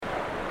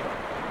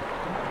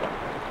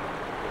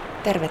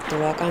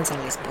Tervetuloa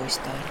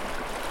Kansallispuistoon.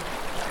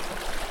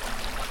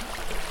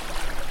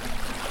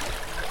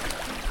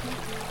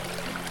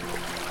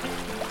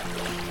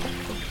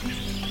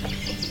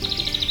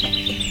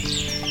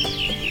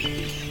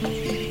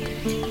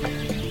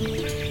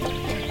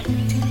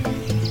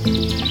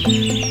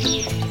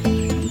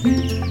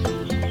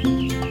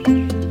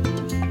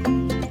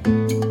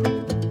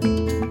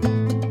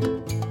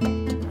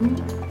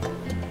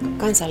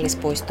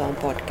 Kansallispuistoon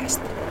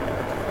podcast.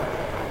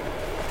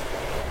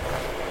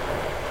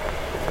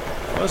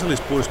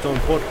 Kansallispuistoon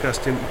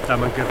podcastin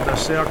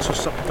tämänkertaisessa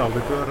jaksossa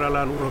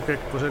talvipyöräillään Urho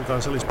Kekkosen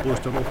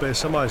kansallispuiston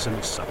upeissa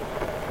maisemissa.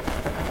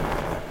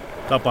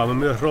 Tapaamme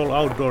myös Roll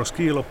Outdoors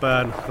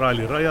 -kiilopään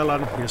Raili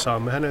Rajalan ja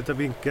saamme häneltä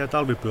vinkkejä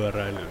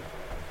talvipyöräilyyn.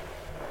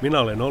 Minä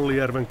olen Olli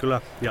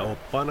Järvenkylä ja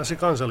oppaanasi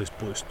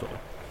Kansallispuistoon.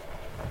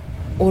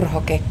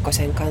 Urho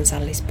Kekkosen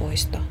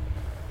kansallispuisto.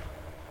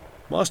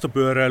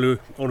 Maastopyöräily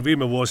on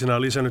viime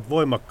vuosina lisännyt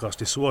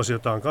voimakkaasti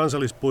suosiotaan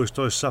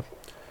kansallispuistoissa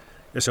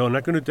ja se on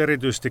näkynyt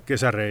erityisesti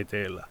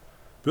kesäreiteillä.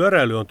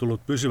 Pyöräily on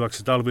tullut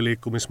pysyväksi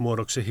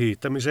talviliikkumismuodoksi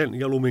hiihtämisen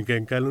ja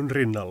luminkenkäilyn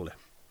rinnalle.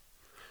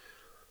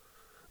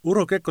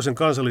 Urho Kekkosen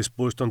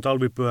kansallispuiston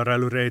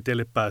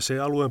talvipyöräilyreiteille pääsee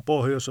alueen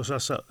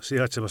pohjoisosassa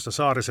sijaitsevasta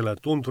Saariselän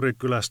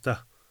tunturikylästä,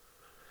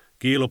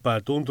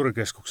 Kiilopään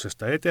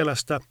tunturikeskuksesta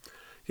etelästä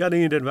ja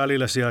niiden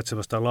välillä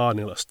sijaitsevasta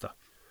Laanilasta.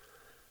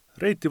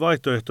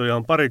 Reittivaihtoehtoja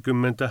on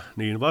parikymmentä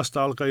niin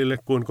vasta-alkajille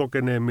kuin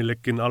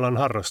kokeneemmillekin alan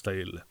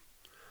harrastajille.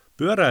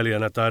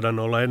 Pyöräilijänä taidan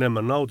olla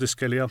enemmän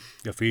nautiskelija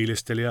ja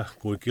fiilistelijä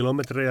kuin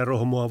kilometrejä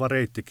rohmuava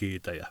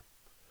reittikiitäjä.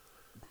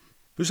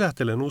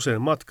 Pysähtelen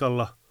usein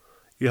matkalla,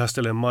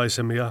 ihastelen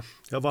maisemia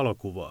ja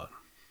valokuvaan.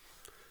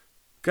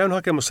 Käyn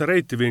hakemassa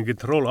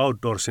reittivinkit Roll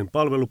Outdoorsin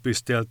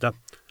palvelupisteeltä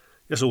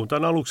ja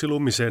suuntaan aluksi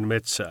lumiseen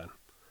metsään.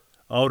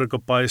 Aurinko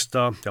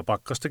paistaa ja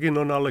pakkastakin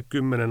on alle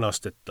 10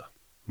 astetta.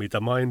 Mitä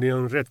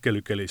mainion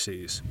retkeilykeli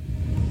siis.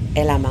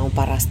 Elämä on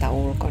parasta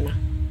ulkona.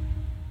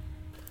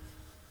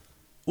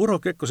 Urho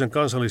Kekkosen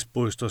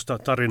kansallispuistosta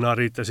tarinaa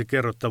riittäisi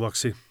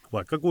kerrottavaksi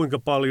vaikka kuinka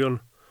paljon,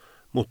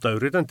 mutta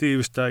yritän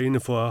tiivistää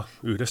infoa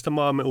yhdestä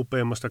maamme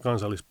upeimmasta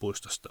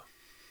kansallispuistosta.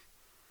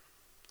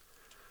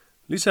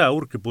 Lisää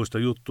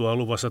urkkipuistojuttua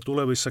luvassa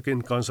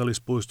tulevissakin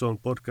Kansallispuistoon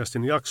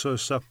podcastin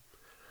jaksoissa,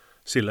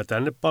 sillä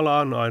tänne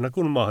palaan aina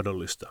kun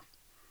mahdollista.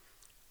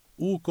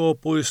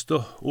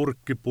 UK-puisto,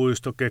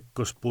 Urkkipuisto,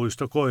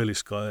 Kekkospuisto,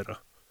 Koilliskaira.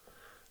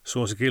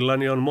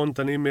 Suosikillani on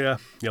monta nimeä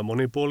ja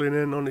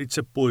monipuolinen on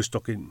itse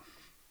puistokin.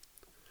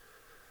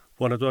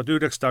 Vuonna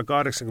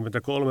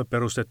 1983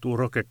 perustettu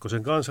Urho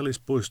Kekkosen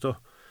kansallispuisto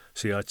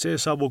sijaitsee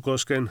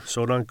Savukosken,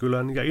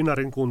 Sodankylän ja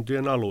Inarin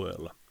kuntien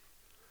alueella.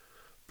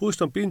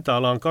 Puiston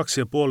pinta-ala on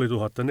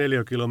 2500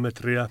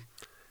 neliökilometriä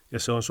ja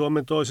se on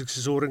Suomen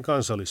toiseksi suurin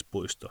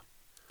kansallispuisto.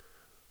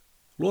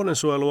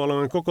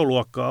 Luonnonsuojelualueen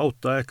kokoluokkaa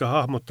auttaa ehkä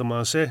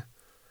hahmottamaan se,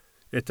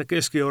 että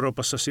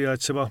Keski-Euroopassa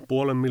sijaitseva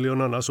 500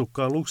 000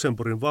 asukkaan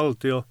Luxemburgin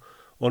valtio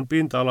on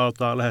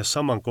pinta-alaltaan lähes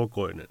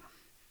samankokoinen.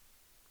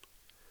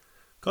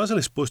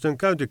 Kansallispuiston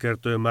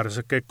käyntikertojen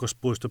määrässä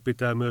Kekkospuisto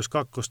pitää myös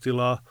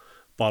kakkostilaa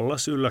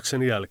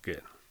Pallas-Ylläksen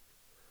jälkeen.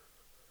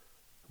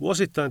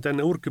 Vuosittain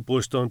tänne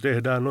Urkkipuistoon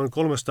tehdään noin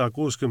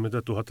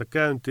 360 000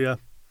 käyntiä,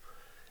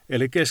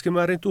 eli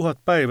keskimäärin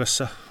 1000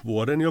 päivässä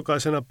vuoden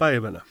jokaisena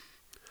päivänä.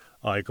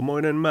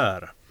 Aikamoinen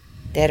määrä.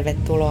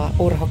 Tervetuloa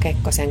Urho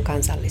Kekkosen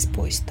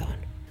kansallispuistoon.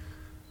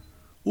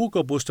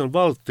 UK-puiston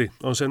valtti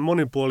on sen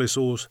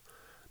monipuolisuus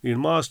niin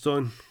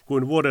maastoin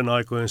kuin vuoden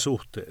aikojen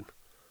suhteen.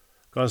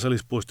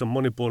 Kansallispuiston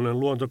monipuolinen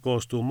luonto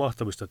koostuu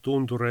mahtavista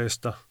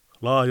tuntureista,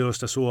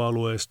 laajoista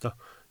suoalueista,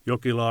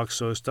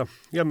 jokilaaksoista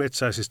ja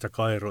metsäisistä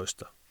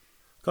kairoista.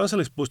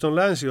 Kansallispuiston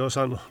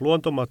länsiosan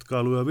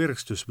luontomatkailu- ja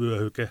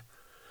virkistysvyöhyke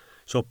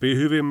sopii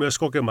hyvin myös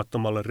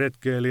kokemattomalle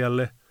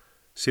retkeilijälle,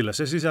 sillä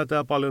se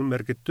sisältää paljon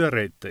merkittyjä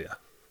reittejä.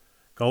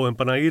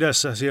 Kauempana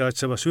idässä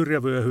sijaitseva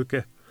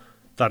syrjävyöhyke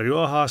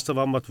tarjoaa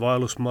haastavammat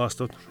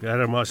vaellusmaastot ja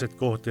erämaiset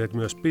kohteet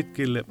myös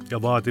pitkille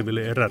ja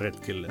vaativille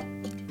eräretkille.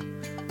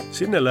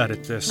 Sinne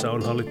lähdettäessä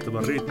on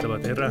hallittava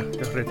riittävät erä-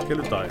 ja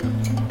retkeilytaidot.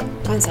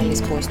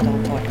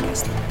 Kansallispuistoon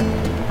podcast.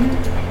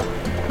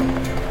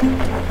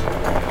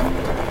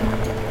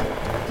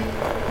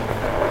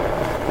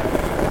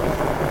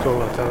 Nyt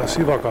ollaan täällä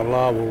Sivakan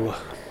laavulla,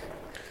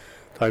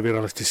 tai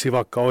virallisesti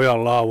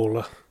Sivakka-ojan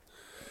laavulla.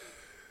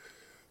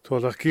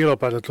 Tuolta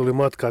Kiilopäätä tuli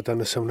matkaa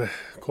tänne semmoinen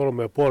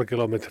 3,5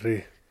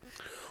 kilometriä.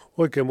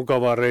 Oikein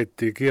mukavaa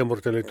reittiä,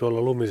 kiemurteli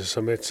tuolla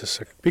lumisessa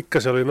metsässä.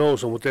 Pikkasen oli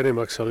nousu, mutta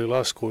enimmäkseen oli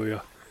lasku ja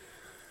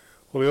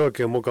oli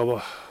oikein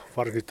mukava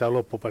varsinkin tämä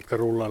loppupätkä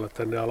rullailla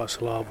tänne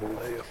alas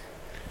laavulle.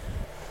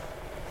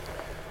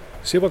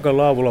 Sivakan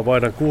laavulla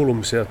vaihdan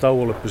kuulumisia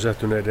tauolle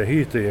pysähtyneiden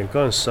hiihtäjien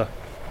kanssa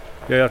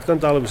ja jatkan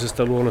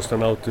talvisesta luonnosta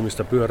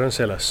nauttimista pyörän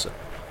selässä.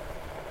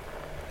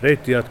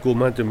 Reitti jatkuu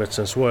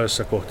Mäntymetsän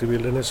suojassa kohti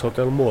Wilderness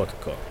Hotel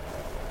Muotkaa.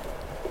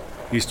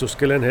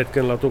 Istuskelen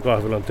hetken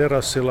latukahvilan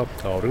terassilla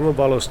auringon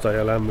valosta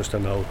ja lämmöstä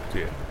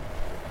nauttien.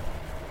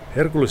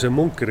 Herkullisen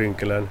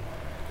munkkirinkelän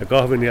ja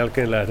kahvin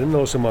jälkeen lähden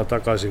nousemaan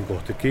takaisin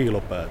kohti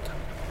Kiilopäätä.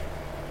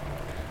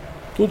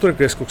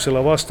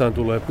 Tunturikeskuksella vastaan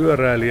tulee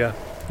pyöräilijä,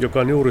 joka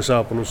on juuri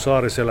saapunut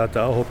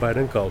Saariselältä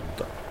Ahopäiden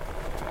kautta.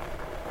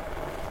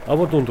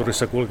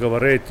 Avotunturissa kulkeva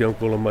reitti on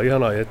kuulemma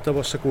ihan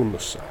ajettavassa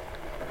kunnossa.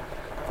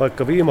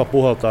 Vaikka viima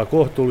puhaltaa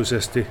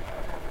kohtuullisesti,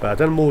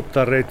 päätän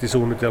muuttaa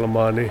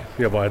reittisuunnitelmaani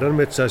ja vaihdan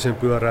metsäisen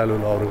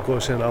pyöräilyn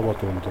aurinkoiseen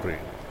avotunturiin.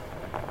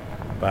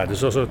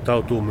 Päätös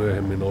osoittautuu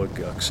myöhemmin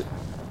oikeaksi.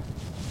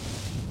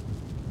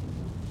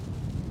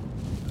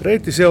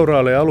 Reitti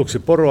seurailee aluksi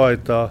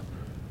poroaitaa,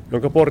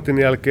 jonka portin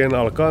jälkeen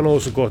alkaa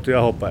nousu kohti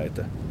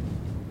Ahopäitä.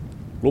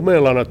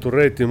 Lumeen lanattu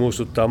reitti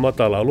muistuttaa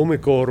matalaa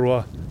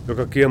lumikourua,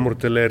 joka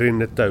kiemurtelee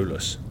rinnettä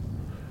ylös.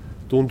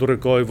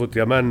 Tunturikoivut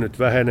ja männyt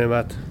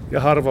vähenevät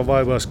ja harva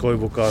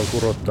vaivaiskoivukaan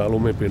kurottaa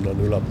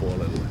lumipinnan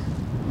yläpuolelle.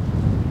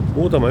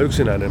 Muutama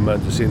yksinäinen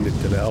mänty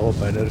sinnittelee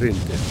Ahopäiden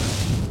rinteellä.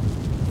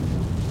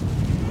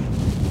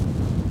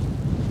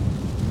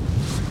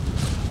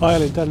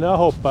 Ajelin tänne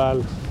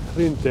Ahopään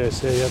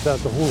rinteeseen ja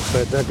täältä on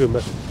hulppeet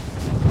näkymät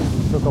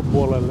joka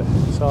puolelle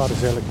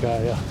Saariselkää.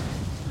 Ja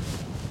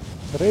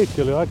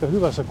reitti oli aika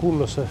hyvässä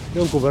kunnossa,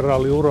 jonkun verran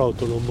oli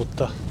urautunut,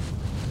 mutta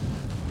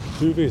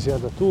hyvin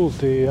sieltä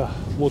tultiin ja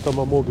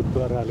muutama muukin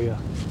pyöräilijä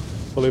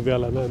oli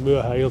vielä näin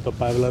myöhään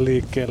iltapäivällä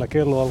liikkeellä.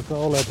 Kello alkaa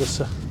olla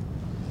tässä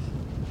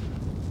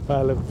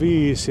päälle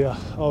 5 ja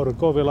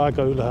aurinko on vielä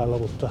aika ylhäällä,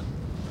 mutta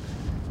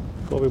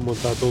kovin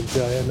montaa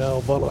tuntia ei enää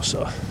ole valossa.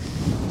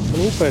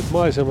 On upeat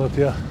maisemat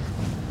ja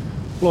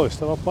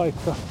loistava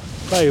paikka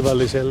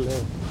päivälliselle,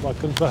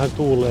 vaikka nyt vähän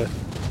tuulee,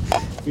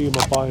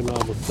 viima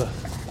painaa, mutta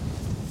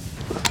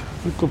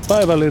nyt kun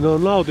päivällinen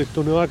on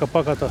nautittu, niin on aika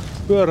pakata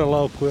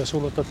pyörälaukku ja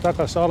suunnata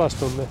takaisin alas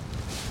tonne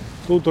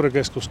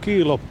Tunturikeskus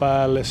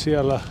Kiilopäälle.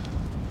 Siellä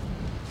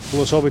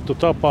mulla on sovittu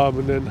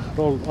tapaaminen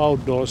Roll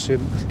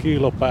Outdoorsin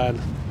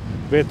Kiilopään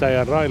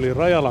vetäjän Raili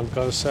Rajalan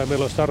kanssa ja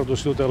meillä olisi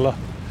tarkoitus jutella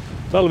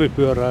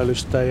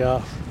talvipyöräilystä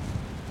ja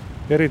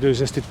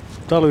erityisesti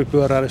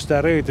talvipyöräilystä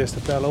ja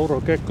reiteistä täällä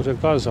Urho Kekkosen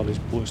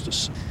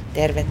kansallispuistossa.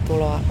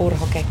 Tervetuloa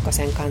Urho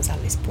Kekkosen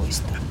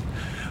kansallispuistoon.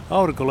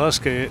 Aurinko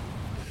laskee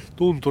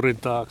tunturin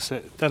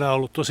taakse. Tänään on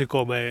ollut tosi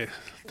komea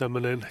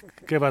tämmöinen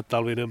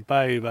kevättalvinen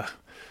päivä.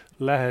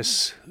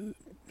 Lähes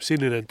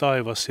sininen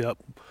taivas ja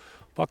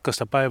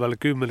pakkasta päivällä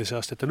 10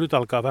 astetta. Nyt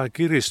alkaa vähän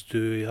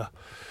kiristyä ja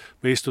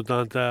me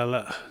istutaan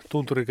täällä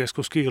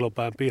Tunturikeskus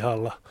Kiilopään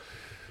pihalla.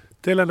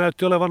 Teillä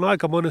näytti olevan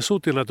aikamoinen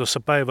sutina tuossa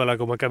päivällä,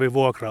 kun mä kävin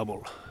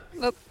vuokraamolla.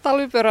 No,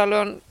 talvipyöräily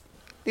on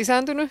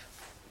lisääntynyt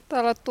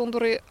täällä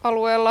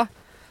tunturialueella.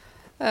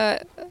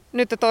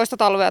 Nyt toista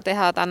talvea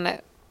tehdään tänne,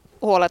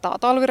 huoletaan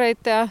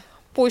talvireittejä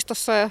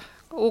puistossa ja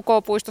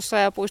UK-puistossa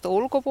ja puiston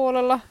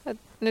ulkopuolella.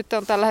 Nyt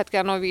on tällä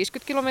hetkellä noin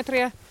 50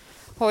 kilometriä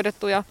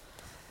hoidettuja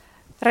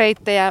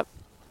reittejä.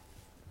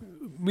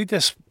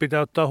 Mites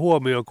pitää ottaa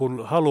huomioon,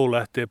 kun haluaa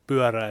lähteä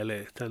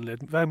pyöräilemään tänne?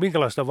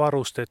 Minkälaista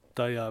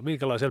varustetta ja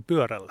minkälaisella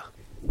pyörällä?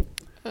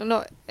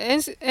 No,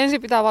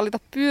 ensin pitää valita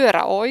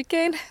pyörä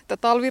oikein.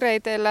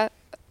 Talvireiteillä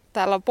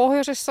täällä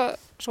pohjoisessa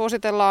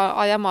suositellaan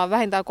ajamaan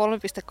vähintään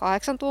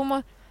 3,8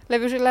 tuumaa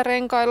levyisillä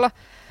renkailla.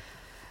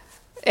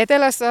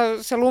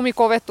 Etelässä se lumi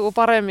kovettuu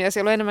paremmin ja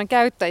siellä on enemmän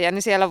käyttäjiä,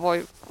 niin siellä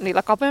voi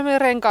niillä kapeammilla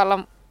renkailla.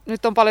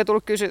 Nyt on paljon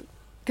tullut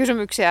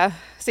kysymyksiä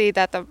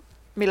siitä, että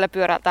millä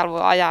pyörällä täällä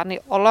voi ajaa,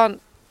 niin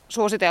ollaan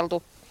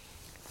suositeltu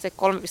se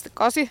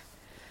 3,8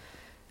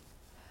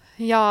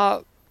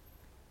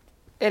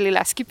 eli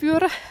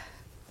läskipyörä.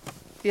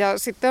 Ja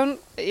sitten on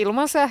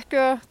ilman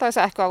sähköä tai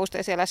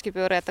sähköavusteisia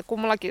läskipyöriä, että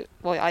kummallakin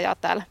voi ajaa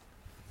täällä.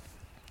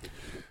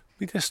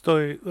 Mites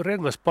toi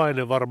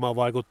rengaspaine varmaan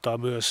vaikuttaa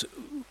myös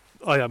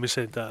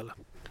ajamiseen täällä?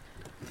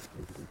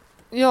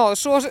 Joo,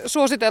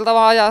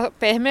 suositeltavaa ajaa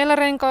pehmeillä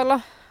renkailla,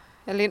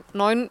 eli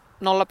noin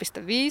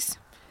 0,5.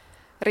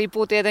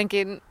 Riippuu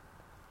tietenkin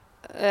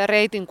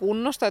reitin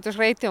kunnosta, että jos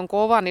reitti on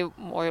kova, niin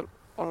voi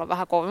olla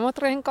vähän kovemmat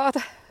renkaat.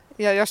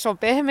 Ja jos on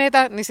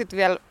pehmeitä, niin sitten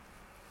vielä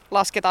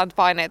lasketaan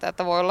paineita,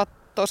 että voi olla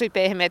tosi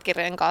pehmeätkin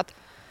renkaat.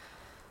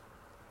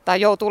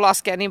 Tai joutuu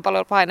laskemaan niin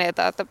paljon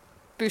paineita, että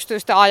pystyy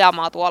sitten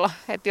ajamaan tuolla.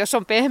 Et jos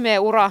on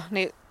pehmeä ura,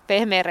 niin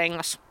pehmeä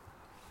rengas.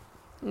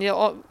 Niin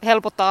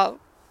helpottaa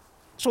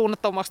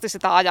suunnattomasti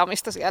sitä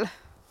ajamista siellä.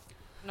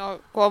 No,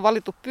 kun on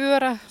valittu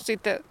pyörä,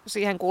 sitten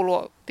siihen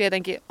kuuluu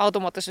tietenkin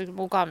automaattisesti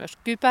mukaan myös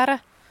kypärä.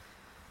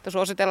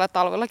 Suositellaan, että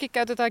talvellakin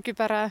käytetään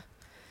kypärää.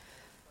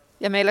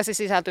 Ja meillä se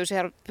sisältyy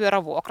siihen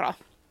pyörän vuokraan.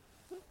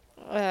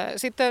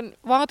 Sitten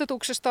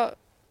vaatetuksesta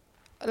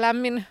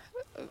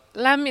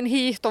lämmin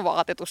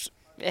hiihtovaatetus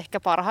ehkä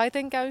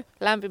parhaiten käy.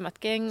 Lämpimät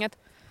kengät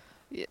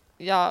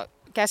ja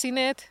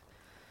käsineet.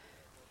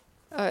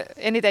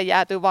 Eniten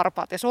jäätyy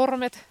varpaat ja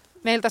sormet.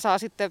 Meiltä saa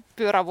sitten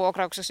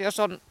pyörävuokrauksessa, jos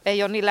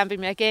ei ole niin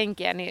lämpimiä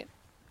kenkiä, niin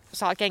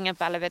saa kengän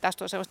päälle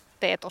vetästyä sellaiset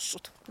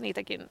teetossut.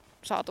 Niitäkin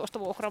saa tuosta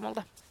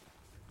vuokraamolta.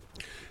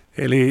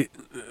 Eli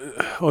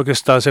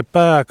oikeastaan se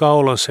pää,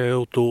 kaulan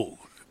seutu,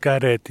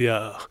 kädet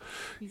ja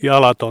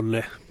jalat on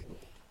ne.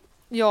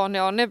 Joo,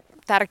 ne on ne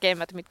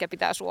tärkeimmät, mitkä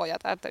pitää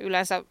suojata. Että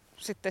yleensä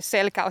sitten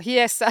selkä on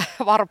hiessä,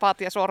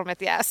 varpaat ja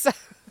sormet jäässä.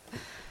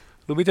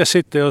 No miten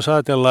sitten, jos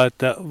ajatellaan,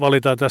 että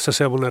valitaan tässä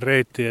semmoinen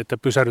reitti, että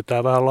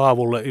pysähdytään vähän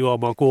laavulle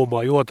juomaan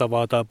kuumaa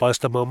juotavaa tai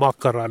paistamaan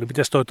makkaraa, niin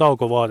miten toi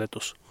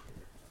taukovaatetus?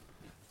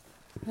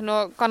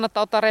 No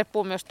kannattaa ottaa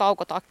reppuun myös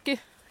taukotakki,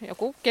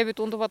 joku kevyt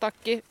tuntuva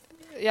takki.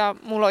 Ja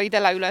mulla on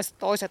itsellä yleensä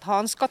toiset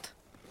hanskat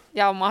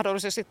ja on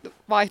mahdollisesti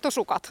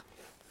vaihtosukat.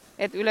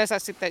 Et yleensä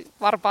sitten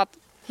varpaat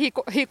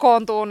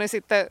hikoontuu, niin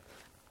sitten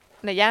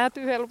ne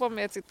jäätyy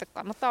helpommin, että sitten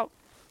kannattaa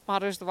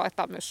mahdollisesti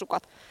vaihtaa myös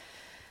sukat.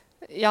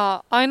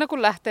 Ja aina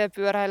kun lähtee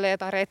pyöräilemään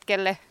tai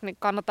retkelle, niin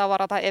kannattaa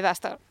varata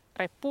evästä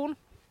reppuun.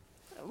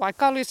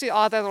 Vaikka olisi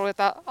ajatellut,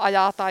 että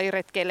ajaa tai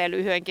retkeilee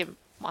lyhyenkin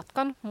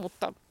matkan,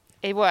 mutta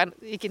ei voi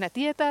ikinä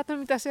tietää, että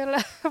mitä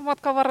siellä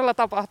matkan varrella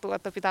tapahtuu,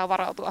 että pitää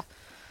varautua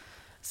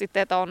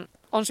sitten, että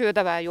on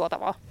syötävää ja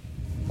juotavaa.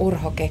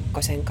 Urho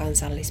Kekkosen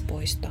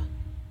kansallispuisto.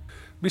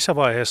 Missä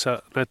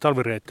vaiheessa näitä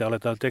talvireittejä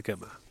aletaan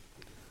tekemään?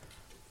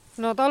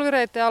 No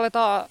talvireittejä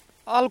aletaan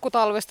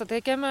alkutalvesta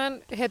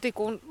tekemään heti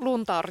kun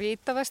lunta on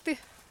riittävästi.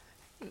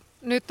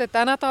 Nyt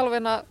tänä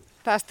talvena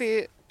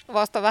päästiin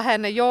vasta vähän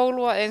ennen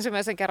joulua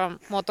ensimmäisen kerran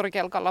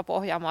moottorikelkalla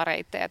pohjaamaan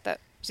reittejä. Että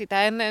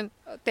sitä ennen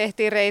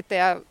tehtiin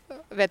reittejä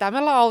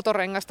vetämällä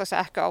autorengasta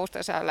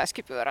sähköavusteisella ja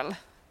läskipyörällä.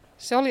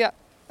 Se oli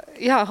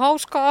ihan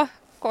hauskaa,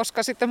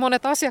 koska sitten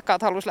monet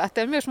asiakkaat halusivat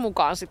lähteä myös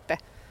mukaan sitten.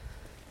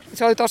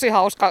 Se oli tosi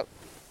hauska,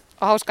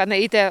 että ne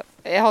itse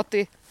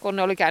ehdotti, kun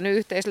ne oli käynyt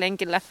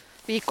yhteislenkillä,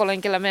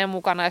 viikkolenkillä meidän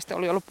mukana ja sitten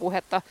oli ollut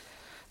puhetta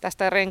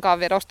tästä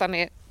renkaanvedosta,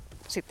 niin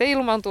sitten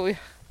ilmaantui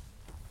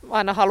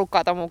aina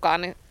halukkaita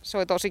mukaan, niin se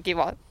oli tosi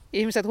kiva.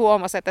 Ihmiset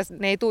huomasivat, että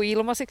ne ei tule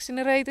ilmaisiksi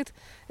ne reitit,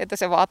 että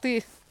se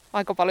vaatii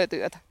aika paljon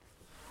työtä.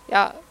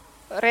 Ja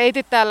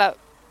reitit täällä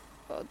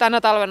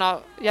tänä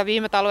talvena ja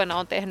viime talvena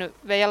on tehnyt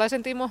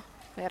Veijalaisen Timo,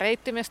 meidän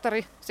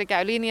reittimestari. Se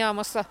käy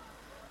linjaamassa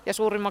ja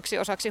suurimmaksi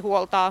osaksi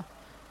huoltaa.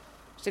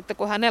 Sitten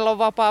kun hänellä on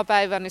vapaa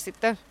päivä, niin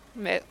sitten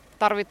me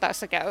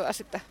tarvittaessa käydään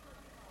sitten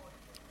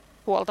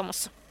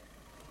huoltamassa.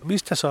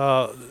 Mistä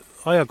saa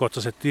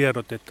ajankohtaiset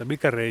tiedot, että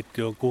mikä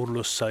reitti on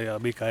kunnossa ja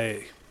mikä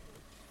ei?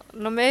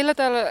 No meillä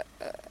täällä,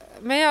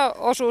 meidän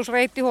osuus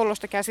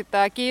reittihuollosta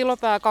käsittää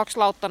Kiilopää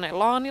 2-lauttaneen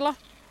Laanila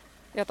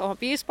ja tuohon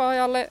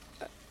Piispaajalle.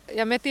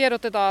 Ja me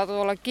tiedotetaan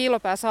tuolla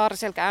Kiilopää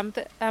Saariselkä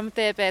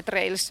MTP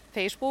Trails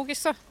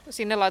Facebookissa.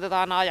 Sinne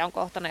laitetaan aina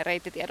ajankohtainen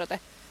reittitiedote,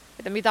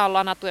 että mitä on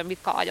lanattu ja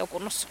mitkä on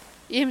ajokunnossa.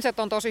 Ihmiset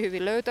on tosi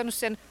hyvin löytänyt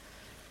sen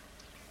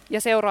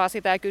ja seuraa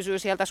sitä ja kysyy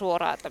sieltä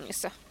suoraan, että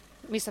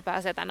missä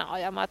pääsee tänään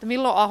ajamaan. Että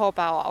milloin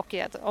Ahopää on auki,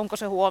 että onko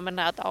se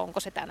huomenna tai onko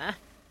se tänään.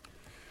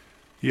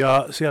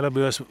 Ja siellä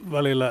myös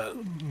välillä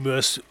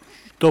myös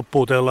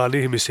toppuutellaan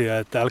ihmisiä,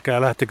 että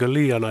älkää lähtekö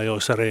liian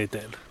ajoissa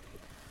reiteille.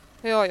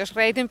 Joo, jos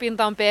reitin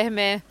pinta on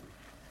pehmeä,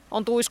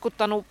 on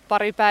tuiskuttanut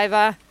pari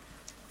päivää,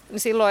 niin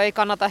silloin ei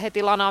kannata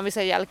heti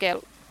lanaamisen jälkeen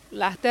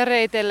lähteä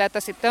reiteille. Että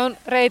sitten on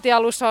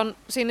reitialussa on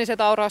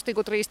siniset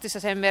auraustikut ristissä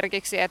sen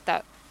merkiksi,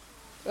 että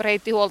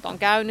reittihuolto on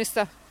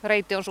käynnissä,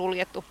 reitti on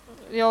suljettu.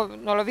 Joo,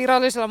 noilla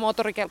virallisilla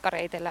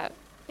moottorikelkkareiteillä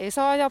ei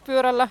saa ajaa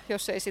pyörällä,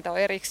 jos ei sitä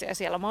ole erikseen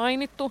siellä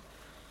mainittu.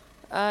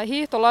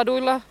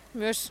 Hiihtoladuilla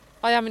myös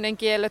ajaminen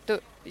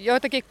kielletty.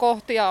 Joitakin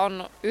kohtia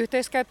on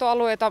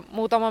yhteiskäyttöalueita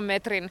muutaman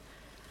metrin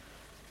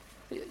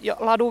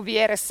ladun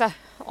vieressä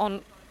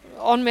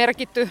on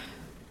merkitty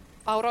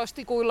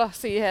auraustikuilla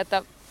siihen,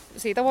 että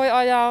siitä voi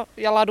ajaa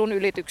ja ladun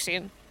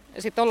ylityksiin.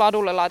 Sitten on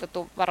ladulle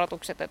laitettu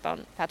varoitukset, että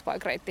on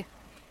fatbike-reitti.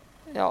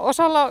 Ja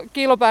osalla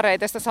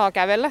kiilopääreiteistä saa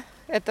kävellä,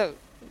 että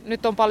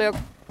nyt on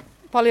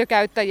paljon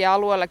käyttäjiä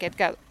alueella,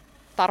 ketkä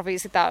tarvii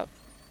sitä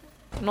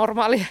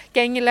normaali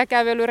kengillä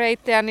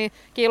kävelyreittejä, niin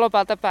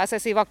Kiilopäältä pääsee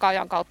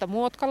Sivakaajan kautta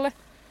Muotkalle.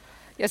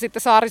 Ja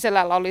sitten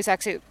Saariselällä on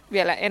lisäksi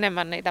vielä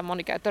enemmän niitä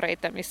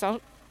monikäyttöreittejä, missä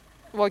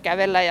voi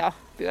kävellä ja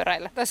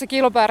pyöräillä. Tässä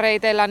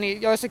Kiilopääreiteillä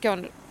niin joissakin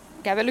on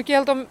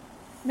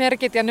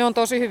kävelykieltomerkit ja ne on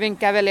tosi hyvin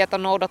kävelijät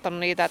on noudattanut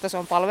niitä, että se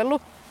on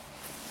palvellut.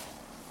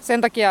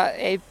 Sen takia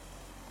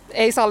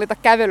ei sallita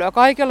kävelyä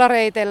kaikilla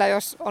reiteillä.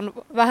 Jos on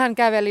vähän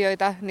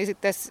kävelijöitä, niin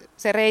sitten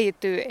se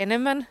reittyy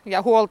enemmän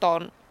ja huolto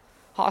on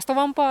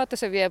haastavampaa, että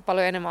se vie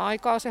paljon enemmän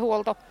aikaa se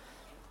huolto.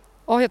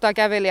 Ohjataan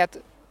kävelijät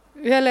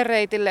yhdelle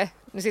reitille,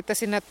 niin sitten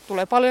sinne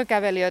tulee paljon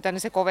kävelijöitä,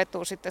 niin se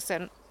kovettuu sitten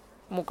sen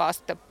mukaan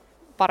sitten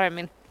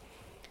paremmin.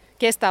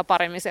 Kestää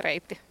paremmin se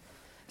reitti.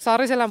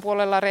 Saariselän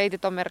puolella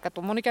reitit on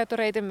merkattu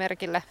monikäyttöreitin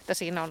merkillä, että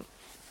siinä on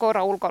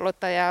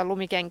koira-ulkoiluttaja ja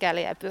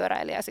lumikenkäilijä ja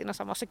pyöräilijä siinä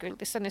samassa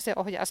kyltissä, niin se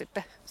ohjaa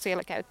sitten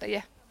siellä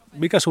käyttäjiä.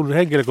 Mikä sun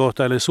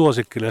henkilökohtainen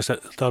suosikki näistä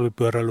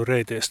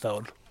talvipyöräilyreiteistä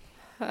on?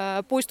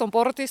 Puiston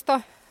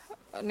portista,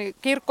 niin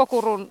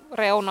Kirkkokurun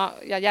reuna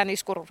ja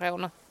Jäniskurun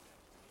reuna.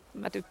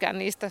 Mä tykkään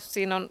niistä.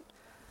 Siinä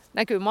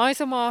näkyy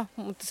maisemaa,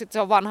 mutta sitten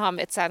se on vanhaa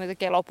metsää, niitä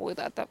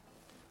kelopuita, että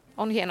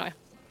on hienoja.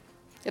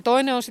 Ja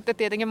toinen on sitten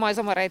tietenkin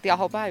maisemareiti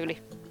Ahopää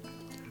yli.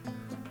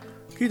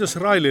 Kiitos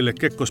Railille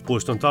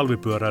Kekkospuiston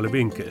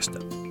talvipyöräilyvinkkeistä.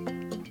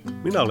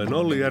 Minä olen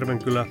Olli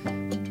Järvenkylä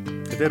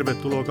ja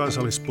tervetuloa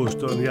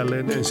Kansallispuistoon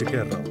jälleen ensi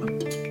kerralla.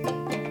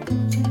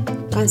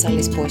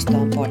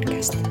 Kansallispuistoon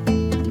podcast.